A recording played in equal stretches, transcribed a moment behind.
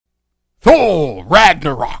Thor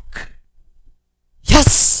Ragnarok.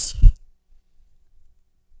 Yes!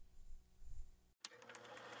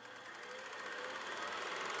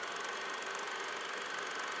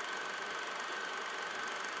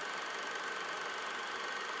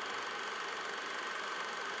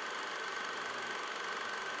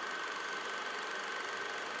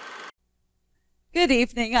 Good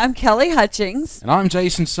evening, I'm Kelly Hutchings. And I'm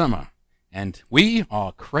Jason Summer. And we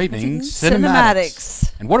are craving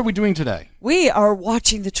cinematics. And what are we doing today? We are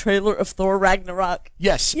watching the trailer of Thor Ragnarok.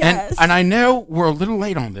 Yes. And I know we're a little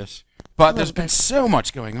late on this, but there's been bit. so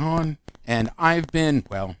much going on, and I've been,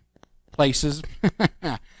 well, places,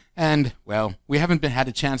 and, well, we haven't had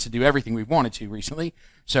a chance to do everything we wanted to recently,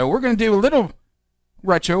 so we're going to do a little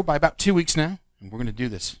retro by about 2 weeks now, and we're going to do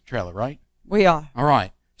this trailer, right? We are. All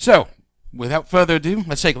right. So, without further ado,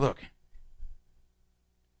 let's take a look.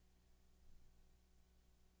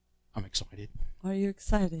 I'm excited. Are you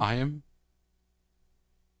excited? I am.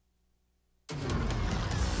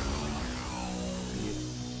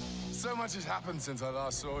 So much has happened since I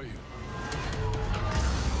last saw you.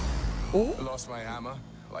 Ooh. I lost my hammer,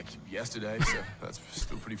 like yesterday, so that's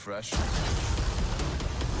still pretty fresh.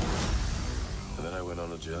 And then I went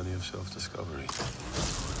on a journey of self-discovery.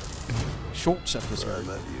 Short episode. Where I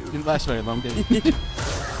met you. Didn't last very long, did it?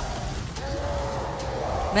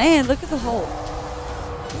 Man, look at the hole.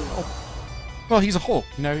 Well, he's a Hulk.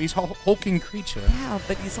 You know, he's a hulking creature. Yeah,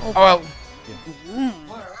 but he's all... Oh, well.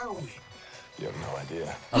 Where are we? You have no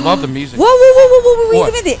idea. I love the music. Whoa, wait What?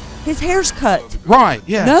 a minute. His hair's cut. Right,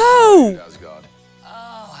 yeah. No! Asgard.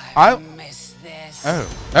 Oh, I- I miss this. Oh,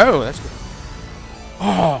 that's good.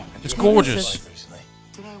 Oh, it's gorgeous. Recently.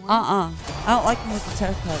 I don't like him with his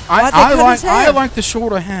haircut. I like the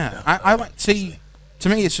shorter hair. I like, see, to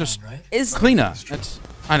me it's just Is cleaner. That's,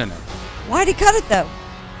 I don't know. Why'd he cut it though?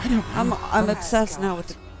 I don't know. I'm obsessed now with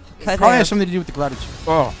the cut Probably hair. has something to do with the gratitude.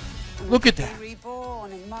 Oh, look at that.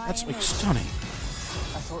 Reborn in my That's like image. stunning.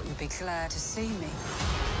 I thought you'd be glad to see me.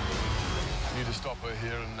 I need to stop her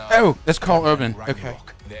here and now. Oh, that's Carl Urban. Okay.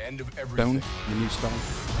 Ragnarok, the end of Stone, everything. the new stone.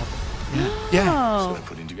 Yeah. So Oh, I'm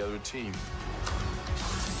putting together a team.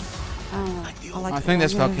 I like I the think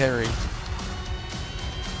that's long Valkyrie.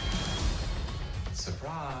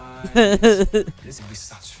 Surprise! This will be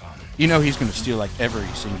such fun. You know he's going to steal like every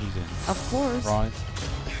scene he's in, Of course. right?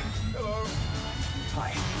 Hello.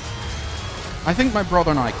 Hi. I think my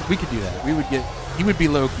brother and I, we could do that. We would get, he would be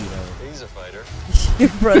Loki though. He's a fighter. Your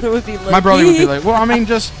brother would be Loki. My brother would be like, well, I mean,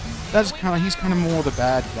 just, that's kind of, he's kind of more the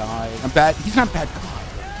bad guy. He's not a bad guy.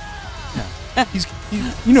 No. He's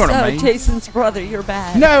you know what I mean. Jason's brother, you're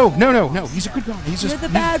bad. No. He's a good guy. He's You're just the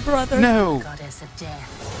bad brother. No. Goddess of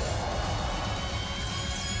death.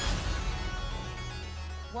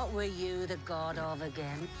 What were you the god of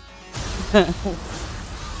again?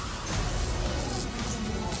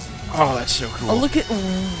 Oh, that's so cool. Oh, look at...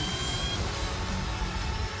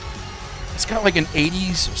 It's got like an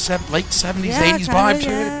 80s, late 70s, yeah, 80s kinda, vibe to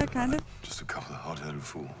yeah, it. kind of. Just a couple of hot-headed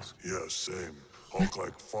fools. Yeah, same. Hulk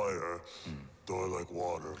like fire, Thor like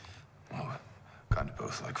water, Well, kind of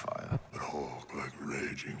both like fire. but Hulk like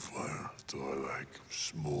raging fire, Thor like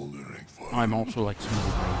smoldering fire. I'm also like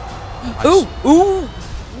small. Ooh!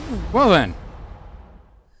 Well then,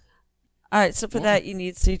 Alright, so for that you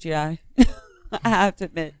need CGI. I have to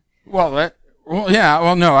admit. no.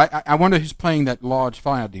 I wonder who's playing that large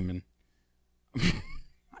fire demon.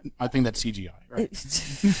 I think that's CGI,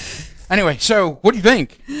 right? Anyway, so what do you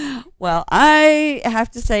think? Well, I have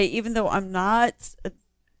to say, even though I'm not,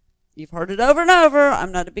 you've heard it over and over,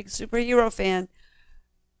 I'm not a big superhero fan,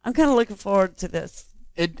 I'm kind of looking forward to this.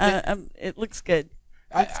 It looks good.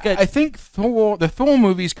 It's good. I think the Thor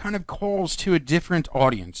movies kind of calls to a different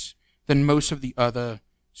audience than most of the other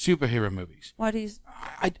superhero movies. Why do you...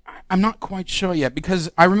 I'm not quite sure yet, because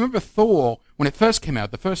I remember Thor, when it first came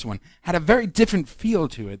out, the first one, had a very different feel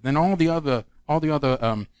to it than all the other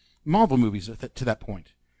Marvel movies to that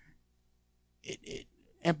point.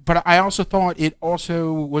 But I also thought it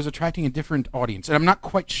also was attracting a different audience, and I'm not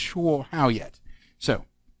quite sure how yet. So,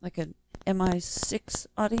 Like an MI6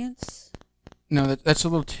 audience? no, that's a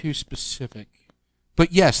little too specific.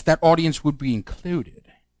 But yes, that audience would be included.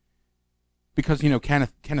 Because, you know,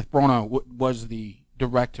 Kenneth Branagh was the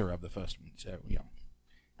director of the first one, so, you know.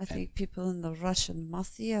 I think people in the Russian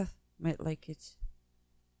mafia might like it.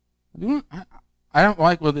 I don't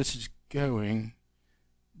like where this is going.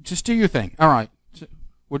 Just do your thing. All right. So,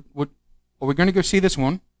 are we going to go see this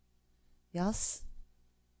one? Yes?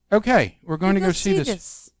 Okay, we're going to go see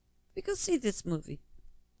this. We go see this movie.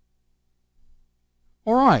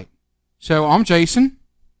 All right. So I'm Jason.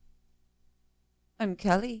 I'm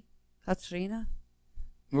Kelly. Katrina.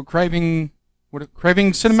 Craving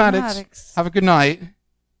cinematics. Cinematics. Have a good night.